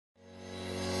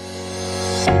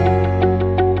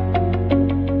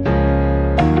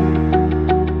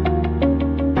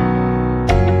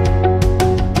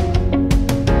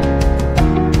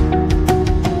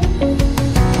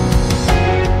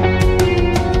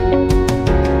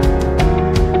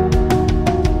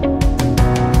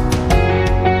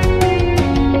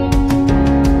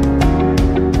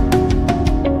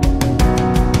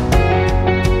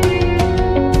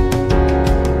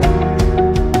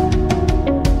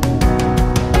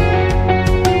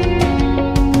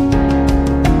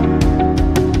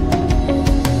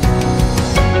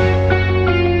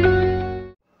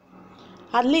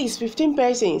At least 15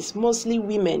 persons, mostly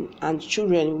women and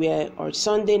children, were on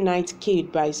Sunday night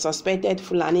killed by suspected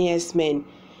Fulani Herdsmen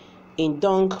in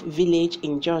Trãg village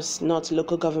in Jos North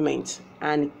local government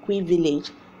and K1LL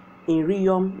village in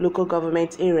Riom local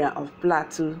government area of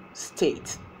Plateau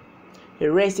State. A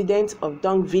resident of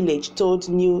Trãg village told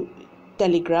New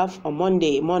Telegraph on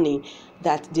Monday morning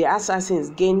that the assassins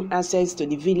gained access to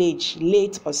the village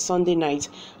late on Sunday night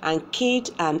and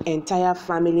killed an entire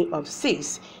family of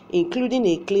 6, including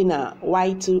a cleaner,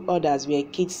 while 2 others were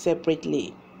killed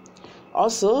separately.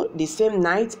 Also, the same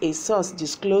night, a source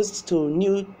disclosed to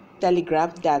New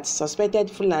Telegraph that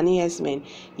suspected Fulani herdsmen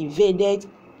invaded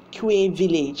K1LL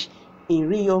village in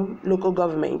Riom local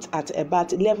government at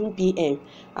about 11 p.m.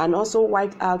 and also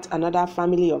wiped out another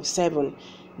family of 7.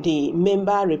 The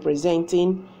member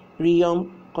representing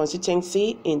Riom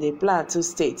constituency in the Plateau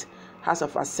State House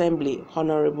of Assembly,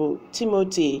 Honorable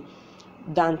Timothy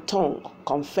Danton,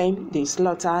 confirmed the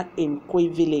slaughter in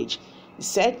K1LL village. He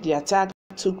said the attack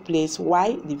took place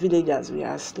while the villagers were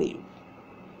asleep.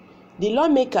 The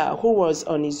lawmaker, who was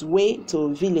on his way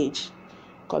to village,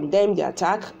 condemned the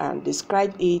attack and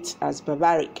described it as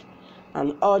barbaric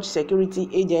and urged security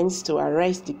agents to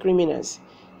arrest the criminals.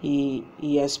 He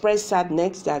expressed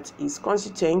sadness that his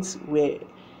constituents were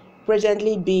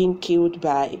presently being killed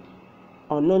by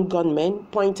unknown gunmen,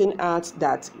 pointing out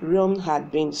that Riom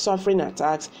had been suffering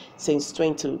attacks since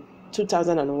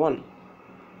 2001.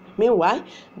 Meanwhile,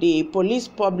 the police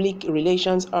public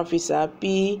relations officer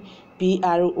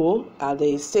PRO at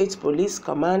the State Police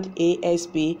Command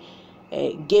ASP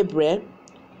Gabriel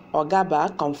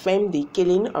Ogaba confirmed the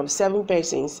killing of 7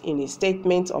 persons in a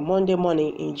statement on Monday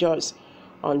morning in Jos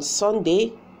on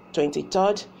Sunday,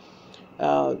 23rd,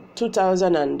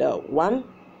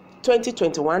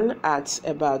 2021 at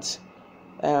about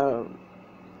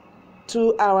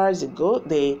 2 hours ago.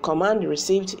 The command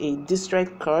received a distress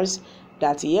curse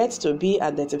that yet to be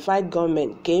identified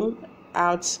gunmen came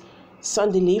out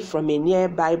suddenly from a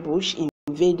nearby bush,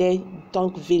 invaded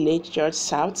Trãg village, Jos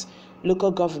South local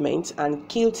government, and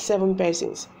killed 7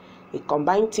 persons. A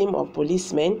combined team of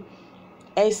policemen,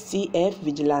 STF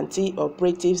vigilante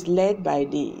operatives led by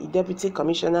the Deputy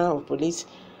Commissioner of Police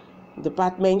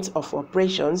Department of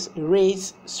Operations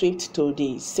raised swift to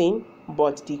the scene,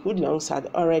 but the hoodlums had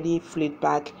already fled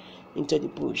back into the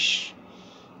bush.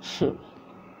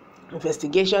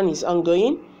 Investigation is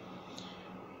ongoing.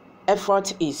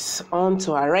 Effort is on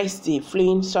to arrest the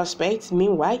fleeing suspects.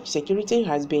 Meanwhile, security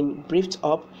has been briefed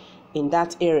up in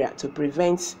that area to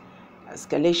prevent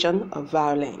escalation of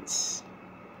violence.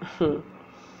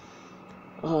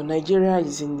 Oh, Nigeria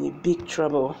is in a big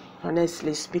trouble,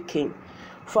 honestly speaking.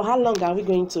 For how long are we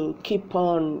going to keep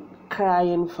on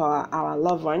crying for our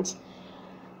loved ones?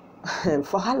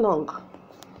 For how long?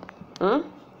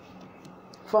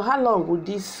 For how long will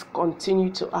this continue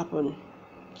to happen?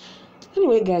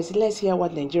 Anyway, guys, let's hear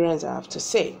what Nigerians have to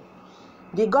say.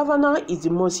 The governor is the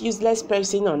most useless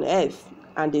person on earth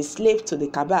and a slave to the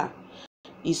cabal.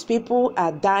 His people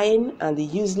are dying and the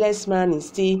useless man is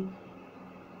still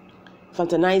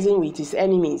fraternizing with his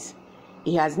enemies.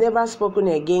 He has never spoken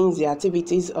against the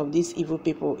activities of these evil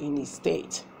people in his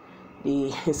state.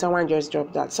 Someone just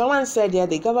dropped that. Someone said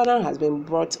the governor has been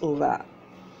brought over.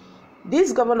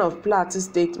 This governor of Plateau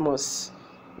State must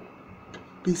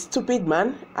be stupid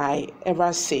man I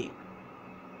ever say.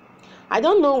 I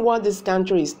don't know what this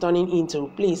country is turning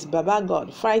into. Please, Baba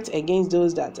God, fight against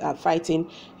those that are fighting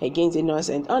against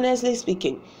innocent. Honestly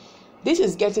speaking, this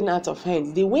is getting out of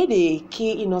hand. The way they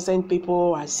kill innocent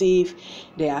people as if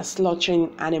they are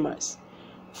slaughtering animals.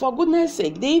 For goodness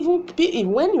sake, they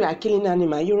even when you are killing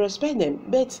animals, you respect them.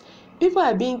 But people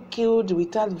are being killed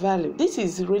without value. This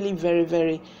is really very,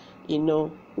 very,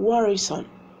 worrisome.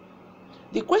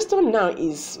 The question now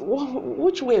is,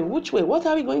 which way? What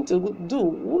are we going to do?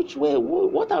 Which way?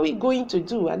 What are we going to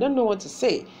do? I don't know what to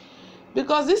say.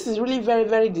 Because this is really very,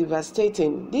 very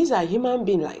devastating. These are human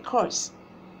beings like us.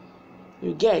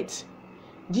 You get?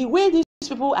 The way these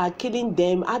people are killing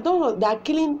them, they're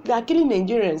killing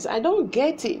Nigerians. I don't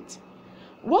get it.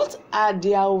 What are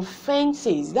their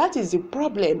offenses? That is the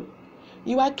problem.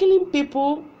 You are killing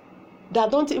people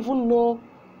that don't even know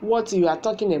what you are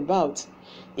talking about.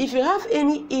 If you have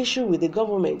any issue with the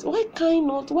government, why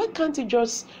can't you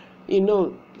just,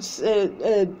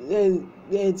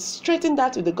 straighten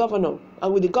that with the governor,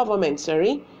 with the government,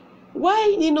 sorry?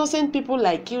 Why innocent people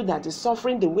like you that is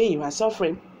suffering the way you are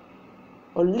suffering,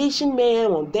 unleashing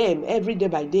mayhem on them every day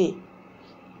by day,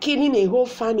 killing a whole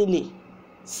family,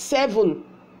 7.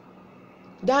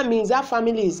 That means that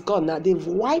family is gone now. They've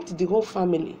wiped the whole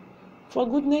family. For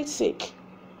goodness sake.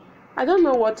 I don't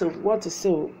know what to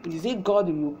say. Is it God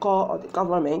you call or the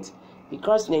government?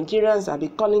 Because Nigerians have been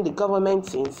calling the government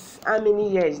since how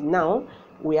many years now?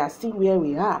 We are still where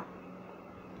we are.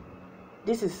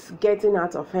 This is getting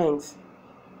out of hands.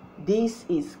 This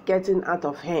is getting out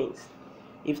of hands.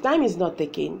 If time is not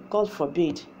taken, God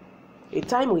forbid, a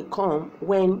time will come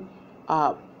when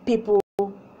people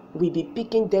will be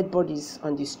picking dead bodies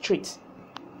on the street.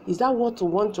 Is that what we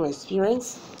want to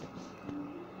experience?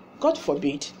 God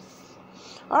forbid.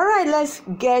 All right, let's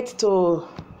get to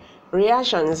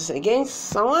reactions again.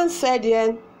 Someone said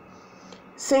here,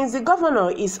 since the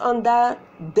governor is under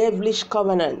devilish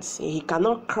covenants, he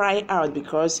cannot cry out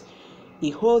because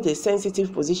he holds a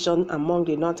sensitive position among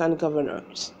the northern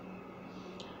governors.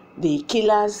 The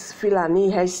killers,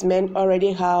 Fulani herdsmen,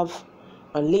 already have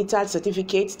unlettered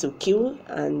certificates to kill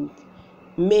and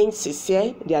maim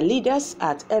sincere. Their leaders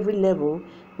at every level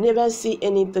never see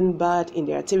anything bad in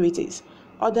their activities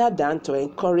other than to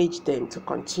encourage them to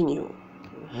continue.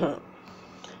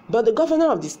 But the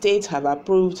governor of the state have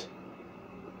approved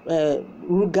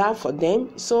Ruga for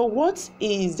them. So what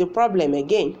is the problem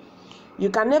again? You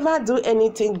can never do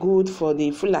anything good for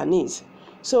the Fulanis.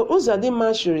 So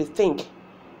Uzodinma should rethink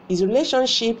his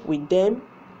relationship with them.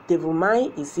 Devil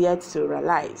May is yet to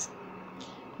realize.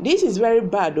 This is very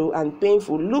bad though and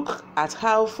painful. Look at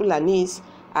how Fulanis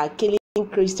are killing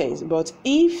Christians. But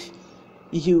if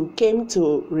you came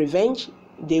to revenge,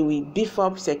 they will beef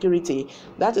up security.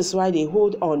 That is why they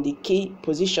hold on the key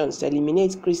positions to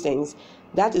eliminate Christians.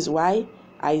 That is why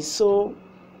I so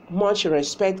much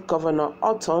respect Governor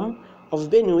Autumn of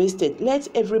Benue State. Let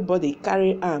everybody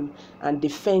carry arm and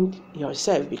defend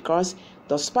yourself, because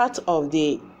the spot of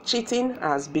the cheating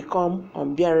has become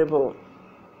unbearable.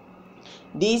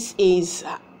 These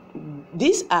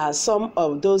are some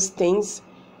of those things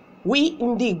we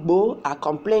in the Igbo are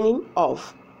complaining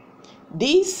of.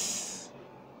 This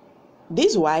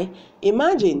why,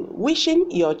 imagine wishing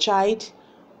your child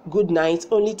good night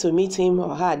only to meet him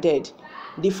or her dead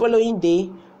the following day,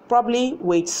 probably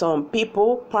with some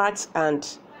people, parts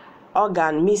and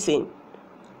organ missing.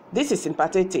 This is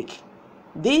sympathetic.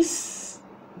 These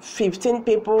 15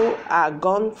 people are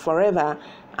gone forever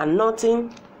and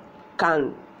nothing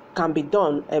can be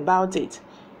done about it,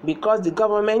 because the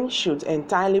government should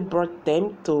entirely brought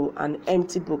them to an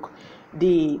empty book.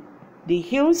 The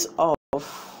hills of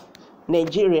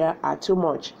Nigeria are too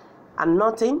much, and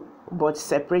nothing but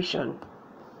separation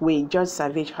will just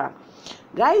salvage her.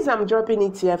 Guys, I'm dropping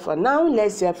it here for now.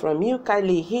 Let's hear from you.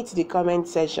 Kindly hit the comment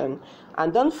section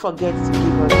and don't forget to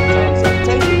give us a thumbs up.